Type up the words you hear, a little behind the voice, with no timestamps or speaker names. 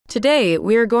Today,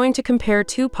 we are going to compare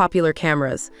two popular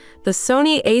cameras, the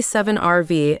Sony A7R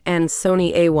V and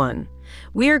Sony A1.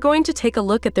 We are going to take a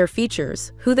look at their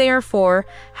features, who they are for,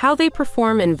 how they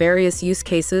perform in various use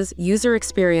cases, user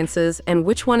experiences, and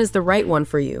which one is the right one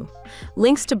for you.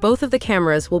 Links to both of the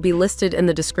cameras will be listed in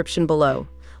the description below.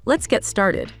 Let's get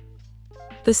started.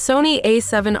 The Sony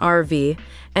A7R V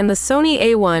and the Sony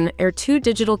A1 are two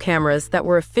digital cameras that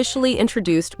were officially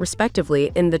introduced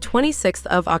respectively in the 26th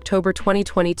of October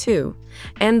 2022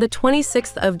 and the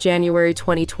 26th of January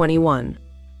 2021.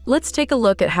 Let's take a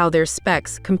look at how their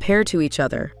specs compare to each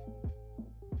other.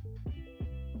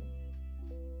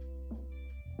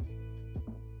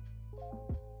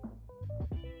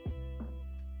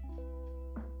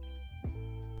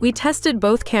 We tested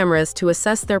both cameras to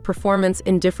assess their performance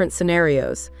in different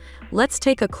scenarios. Let's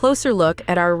take a closer look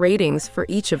at our ratings for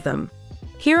each of them.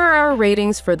 Here are our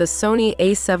ratings for the Sony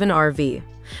A7R V.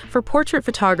 For portrait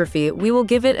photography, we will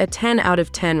give it a 10 out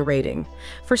of 10 rating.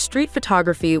 For street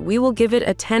photography, we will give it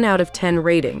a 10 out of 10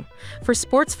 rating. For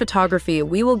sports photography,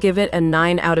 we will give it a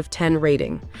 9 out of 10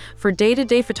 rating. For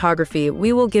day-to-day photography,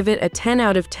 we will give it a 10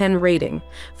 out of 10 rating.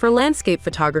 For landscape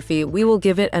photography, we will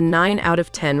give it a 9 out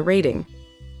of 10 rating.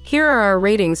 Here are our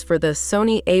ratings for the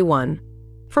Sony A1.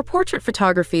 For portrait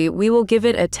photography, we will give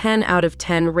it a 10 out of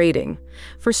 10 rating.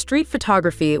 For street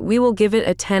photography, we will give it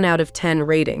a 10 out of 10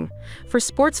 rating. For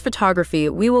sports photography,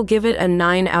 we will give it a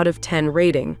 9 out of 10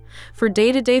 rating. For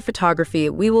day-to-day photography,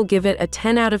 we will give it a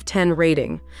 10 out of 10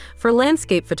 rating. For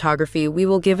landscape photography, we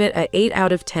will give it a 8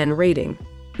 out of 10 rating.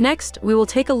 Next, we will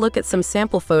take a look at some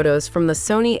sample photos from the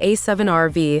Sony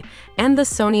A7R V and the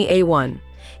Sony A1.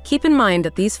 Keep in mind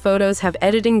that these photos have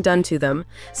editing done to them,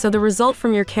 so the result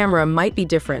from your camera might be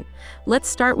different. Let's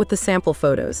start with the sample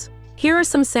photos. Here are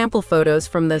some sample photos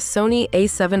from the Sony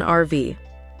A7R V.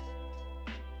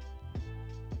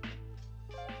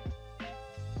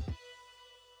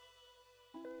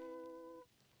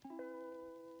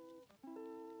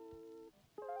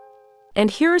 And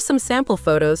here are some sample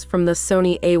photos from the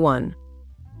Sony A1.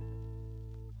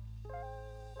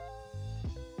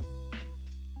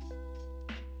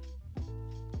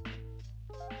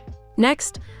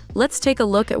 Next, let's take a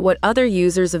look at what other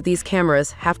users of these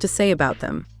cameras have to say about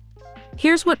them.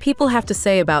 Here's what people have to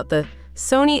say about the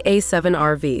Sony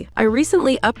A7R V. I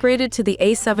recently upgraded to the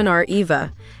A7R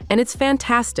EVA, and it's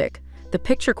fantastic. The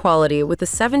picture quality with the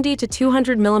 70 to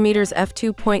 200mm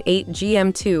f2.8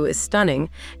 GM2 is stunning,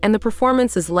 and the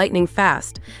performance is lightning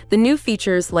fast. The new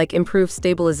features like improved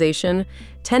stabilization,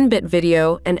 10-bit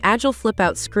video, and agile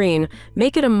flip-out screen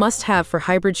make it a must-have for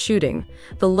hybrid shooting.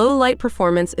 The low light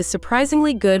performance is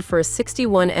surprisingly good for a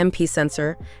 61MP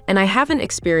sensor, and I haven't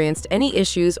experienced any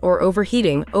issues or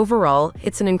overheating. Overall,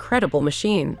 it's an incredible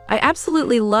machine. I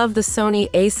absolutely love the Sony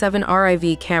A7R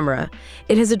V camera.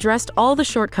 It has addressed all the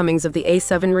shortcomings of the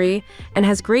A7R and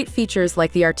has great features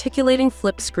like the articulating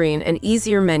flip screen and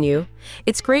easier menu.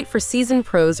 It's great for seasoned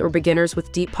pros or beginners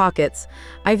with deep pockets.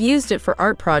 I've used it for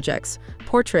art projects,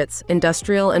 portraits,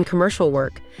 industrial and commercial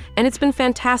work, and it's been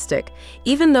fantastic.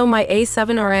 Even though my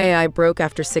A7R broke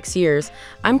after 6 years,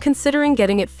 I'm considering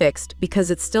getting it fixed because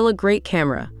it's still a great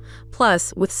camera.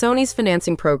 Plus, with Sony's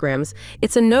financing programs,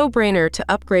 it's a no-brainer to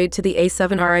upgrade to the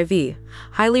A7R V.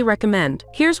 Highly recommend.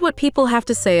 Here's what people have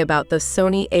to say about the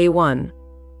Sony A1.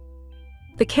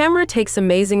 The camera takes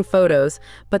amazing photos,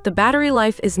 but the battery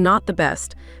life is not the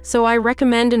best, so I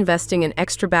recommend investing in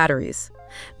extra batteries.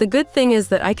 The good thing is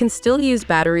that I can still use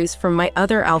batteries from my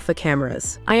other alpha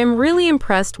cameras. I am really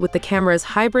impressed with the camera's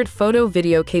hybrid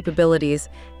photo-video capabilities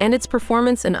and its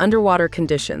performance in underwater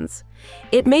conditions.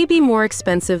 It may be more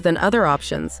expensive than other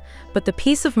options, but the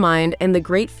peace of mind and the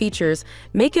great features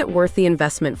make it worth the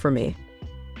investment for me.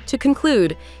 To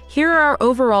conclude, here are our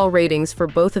overall ratings for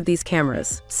both of these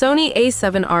cameras. Sony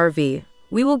A7R V,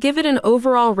 we will give it an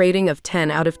overall rating of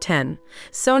 10 out of 10.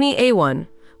 Sony A1,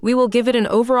 we will give it an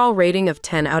overall rating of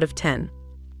 10 out of 10.